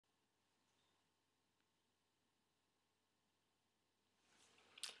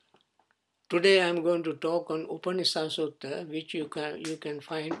Today I am going to talk on Upanishad Sutta, which you can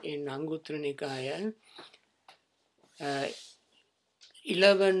find in Anguttara Nikaya,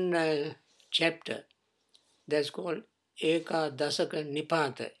 11 chapter. That's called Eka Dasaka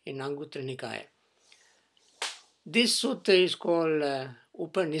Nipata in Anguttara Nikaya. This sutta is called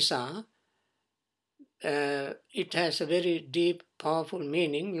Upanishad. It has a very deep, powerful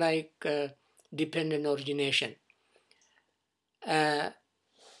meaning, like dependent origination.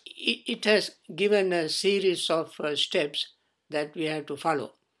 It has given a series of steps that we have to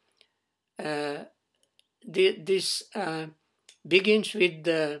follow. This begins with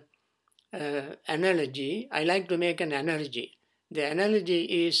the analogy. I like to make an analogy. The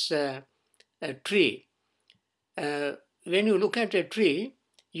analogy is a tree. When you look at a tree,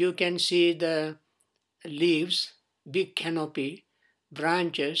 you can see the leaves, big canopy,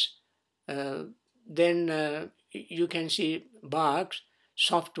 branches, then you can see barks,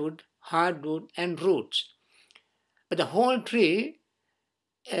 softwood, hardwood, and roots. But the whole tree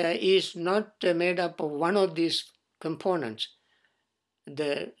is not made up of one of these components.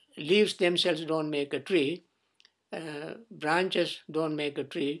 The leaves themselves don't make a tree, branches don't make a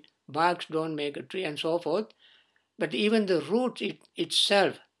tree, barks don't make a tree, and so forth. But even the root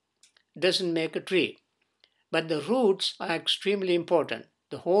itself doesn't make a tree. But the roots are extremely important.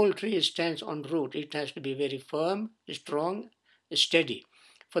 The whole tree stands on root. It has to be very firm, strong, steady.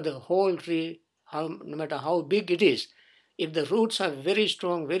 For the whole tree, no matter how big it is, if the roots are very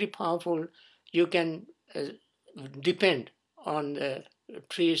strong, very powerful, you can depend on the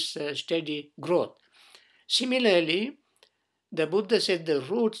tree's steady growth. Similarly, the Buddha said the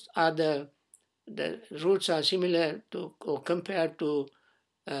roots are similar to or compared to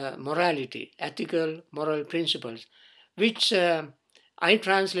morality, ethical, moral principles, which I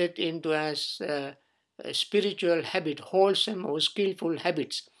translate into as a spiritual habit, wholesome or skillful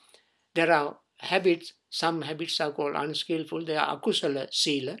habits. There are habits, some habits are called unskillful, they are akusala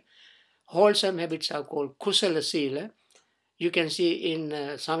sila. Wholesome habits are called kusala sila. You can see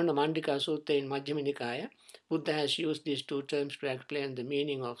in Samana Mandika Sutta in Majjhima Nikaya, Buddha has used these two terms to explain the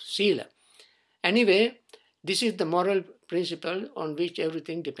meaning of sila. Anyway, this is the moral principle on which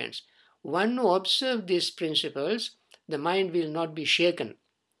everything depends. One who observes these principles, the mind will not be shaken.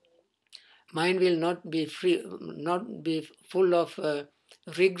 Mind will not be free, not be full of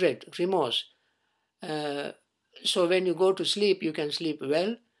regret, remorse. So when you go to sleep, you can sleep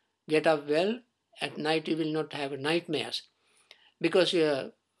well, get up well. At night, you will not have nightmares. Because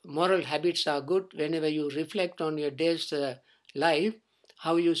your moral habits are good, whenever you reflect on your day's life,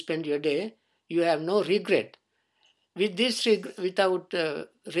 how you spend your day, you have no regret. With this, without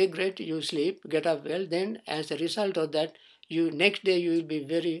regret, you sleep, get up well. Then, as a result of that, next day you will be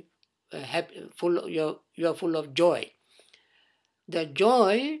very happy. You are full of joy. The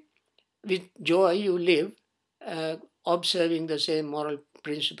joy, with joy you live, observing the same moral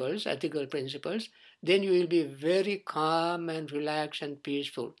principles, ethical principles. Then you will be very calm and relaxed and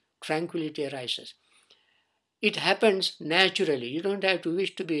peaceful. Tranquility arises. It happens naturally. You don't have to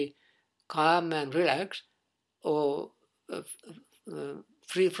wish to be calm and relaxed or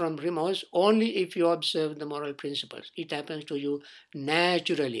free from remorse only if you observe the moral principles. It happens to you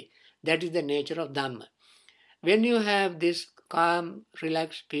naturally. That is the nature of Dhamma. When you have this calm,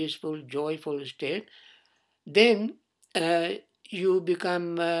 relaxed, peaceful, joyful state, then you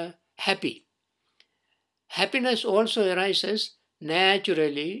become happy. Happiness also arises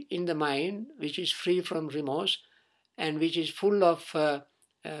naturally in the mind, which is free from remorse and which is full of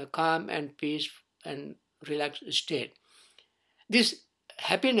calm and peace and relaxed state. This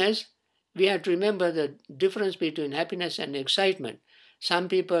happiness, we have to remember the difference between happiness and excitement. Some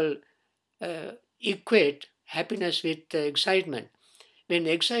people equate happiness with excitement. When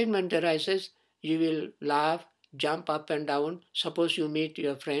excitement arises, you will laugh, jump up and down. Suppose you meet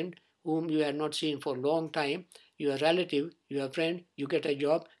your friend whom you have not seen for a long time, your relative, your friend, you get a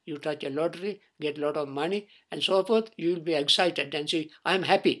job, you touch a lottery, get a lot of money, and so forth, you will be excited and say, I am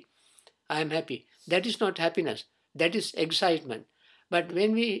happy. I am happy. That is not happiness. That is excitement. But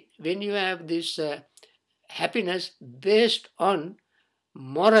when you have this happiness based on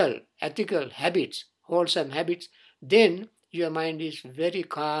moral, ethical habits, wholesome habits, then your mind is very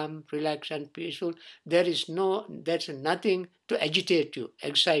calm, relaxed, and peaceful. There's nothing to agitate you,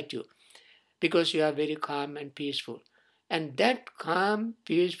 excite you, because you are very calm and peaceful. And that calm,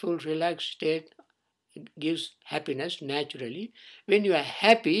 peaceful, relaxed state gives happiness naturally. When you are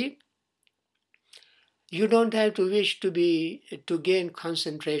happy, you don't have to wish to gain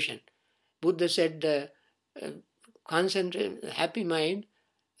concentration. Buddha said the happy mind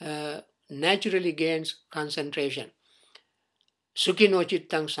naturally gains concentration. Sukhino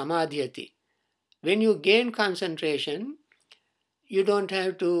chittang samadhyati. When you gain concentration, you don't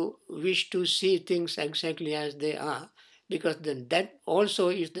have to wish to see things exactly as they are, because then that also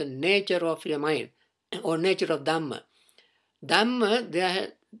is the nature of your mind or nature of Dhamma.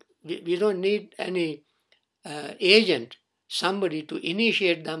 Dhamma, we don't need any agent, somebody to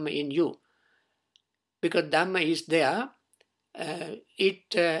initiate Dhamma in you, because Dhamma is there.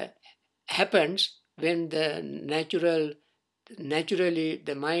 It happens when naturally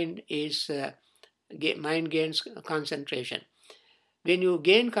the mind gains concentration. When you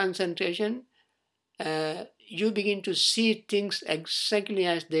gain concentration, you begin to see things exactly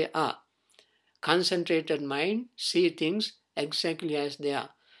as they are. Concentrated mind see things exactly as they are.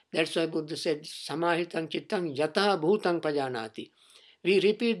 That's why Buddha said, Samahitang chittang yatha bhutang pajanati. We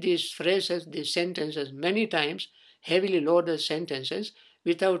repeat these phrases, these sentences many times, heavily loaded sentences,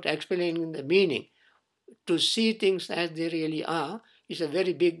 without explaining the meaning. To see things as they really are is a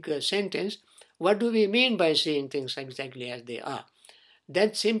very big sentence. What do we mean by seeing things exactly as they are?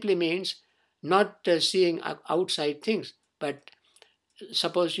 That simply means not seeing outside things, but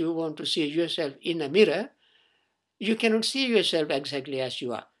suppose you want to see yourself in a mirror, you cannot see yourself exactly as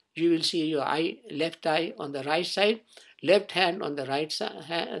you are. You will see your left eye on the right side, left hand on the right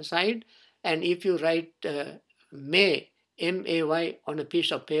side, and if you write may, M-A-Y, on a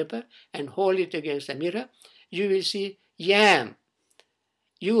piece of paper and hold it against the mirror, you will see yam.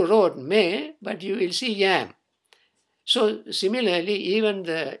 You wrote may, but you will see yam. So similarly, even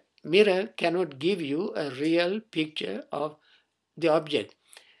the mirror cannot give you a real picture of the object.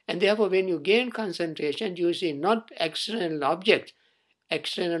 And therefore, when you gain concentration, you see not external objects.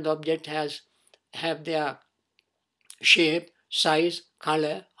 External objects have their shape, size,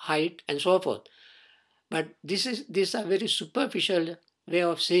 color, height, and so forth. But these are very superficial way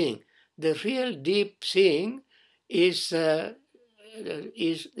of seeing. The real deep seeing is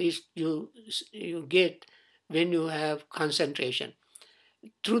you get when you have concentration.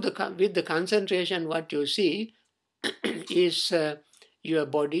 With the concentration, what you see is your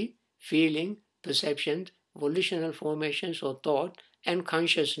body, feeling, perception, volitional formations or thought, and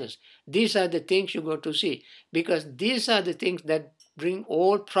consciousness. These are the things you got to see, because these are the things that bring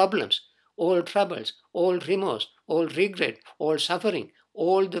all problems, all troubles, all remorse, all regret, all suffering.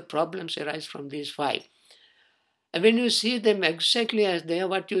 All the problems arise from these five. And when you see them exactly as they are,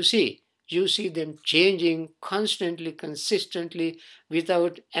 what you see them changing constantly, consistently,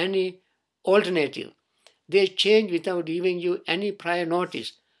 without any alternative. They change without giving you any prior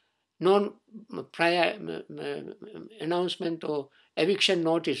notice, no prior announcement or eviction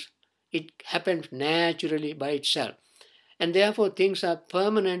notice. It happens naturally by itself. And therefore, things are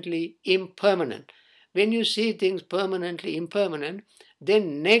permanently impermanent. When you see things permanently impermanent,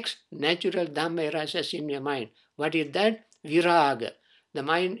 then next natural Dhamma arises in your mind. What is that? Viraga. The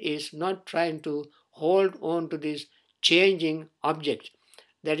mind is not trying to hold on to this changing object.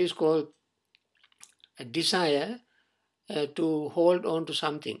 That is called a desire to hold on to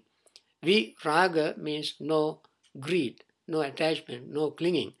something. Viraga means no greed, no attachment, no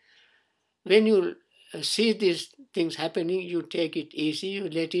clinging. When you see these things happening, you take it easy, you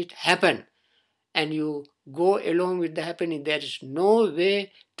let it happen, and you go along with the happening. There is no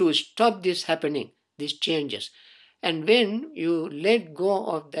way to stop this happening, these changes. And when you let go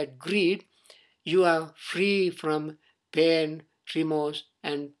of that greed, you are free from pain, remorse,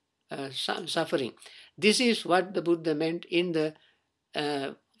 and suffering. This is what the Buddha meant in the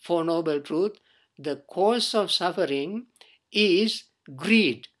Four Noble Truths. The cause of suffering is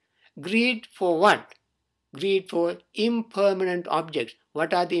greed. Greed for what? Greed for impermanent objects.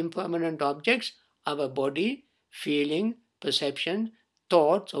 What are the impermanent objects? Our body, feeling, perception,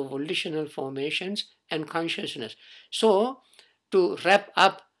 thoughts or volitional formations, and consciousness. So, to wrap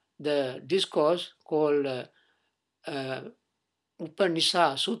up the discourse called Upanisa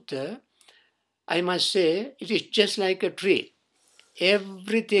Sutta, I must say it is just like a tree.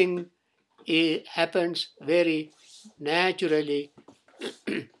 Everything happens very naturally.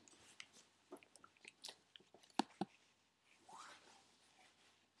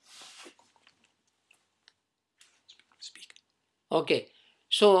 Okay,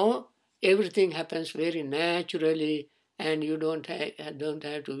 so everything happens very naturally, and you don't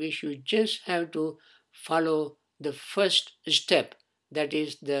have to wish. You just have to follow the first step, that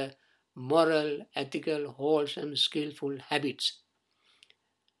is the moral, ethical, wholesome, skillful habits.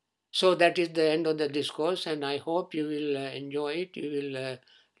 So that is the end of the discourse, and I hope you will enjoy it. You will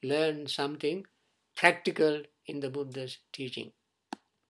learn something practical in the Buddha's teaching.